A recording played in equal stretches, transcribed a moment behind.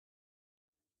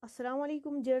Assalamu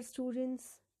alaikum, dear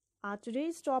students. Our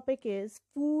today's topic is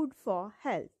food for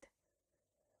health.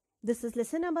 This is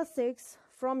lesson number 6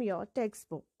 from your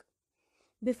textbook.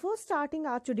 Before starting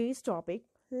our today's topic,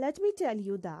 let me tell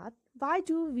you that why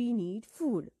do we need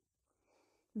food?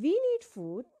 We need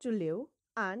food to live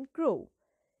and grow.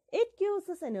 It gives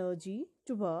us energy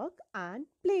to work and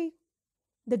play.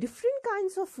 The different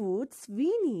kinds of foods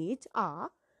we need are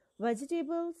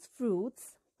vegetables,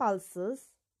 fruits, pulses,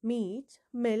 meat,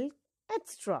 milk,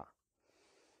 etc.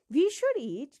 We should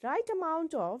eat right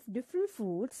amount of different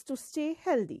foods to stay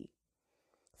healthy.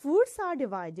 Foods are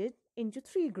divided into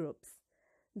three groups,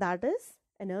 that is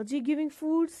energy giving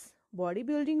foods,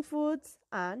 bodybuilding foods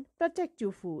and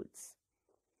protective foods.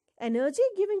 Energy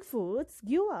giving foods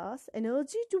give us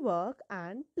energy to work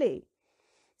and play.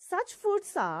 Such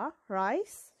foods are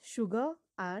rice, sugar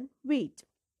and wheat.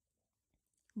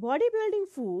 Bodybuilding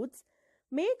foods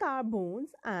make our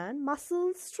bones and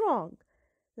muscles strong,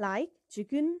 like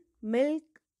chicken, milk,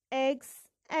 eggs,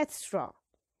 etc.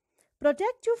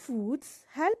 Protective foods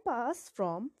help us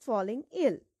from falling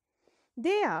ill.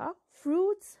 They are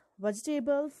fruits,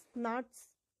 vegetables, nuts,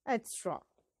 etc.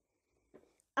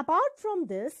 Apart from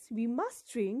this, we must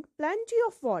drink plenty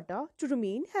of water to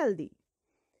remain healthy.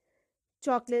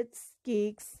 Chocolates,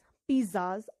 cakes,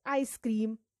 pizzas, ice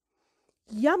cream,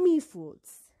 yummy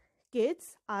foods.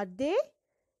 Kids, are they?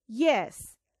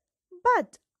 Yes.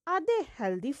 But are they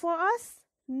healthy for us?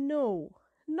 No,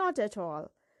 not at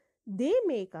all. They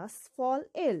make us fall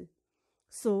ill.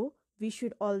 So, we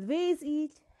should always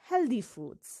eat healthy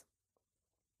foods.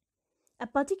 A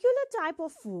particular type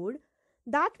of food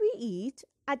that we eat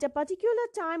at a particular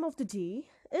time of the day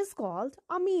is called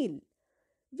a meal.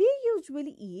 We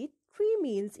usually eat 3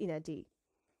 meals in a day.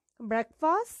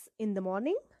 Breakfast in the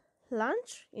morning,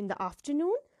 lunch in the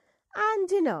afternoon, and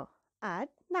dinner at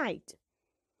night.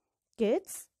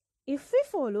 Kids, if we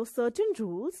follow certain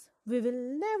rules, we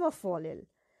will never fall ill.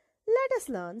 Let us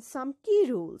learn some key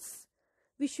rules.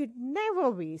 We should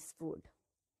never waste food.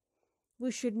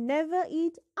 We should never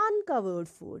eat uncovered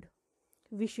food.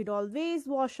 We should always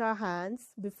wash our hands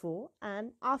before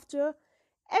and after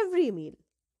every meal.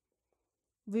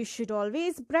 We should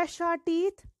always brush our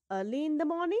teeth early in the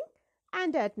morning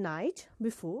and at night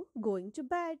before going to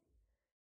bed.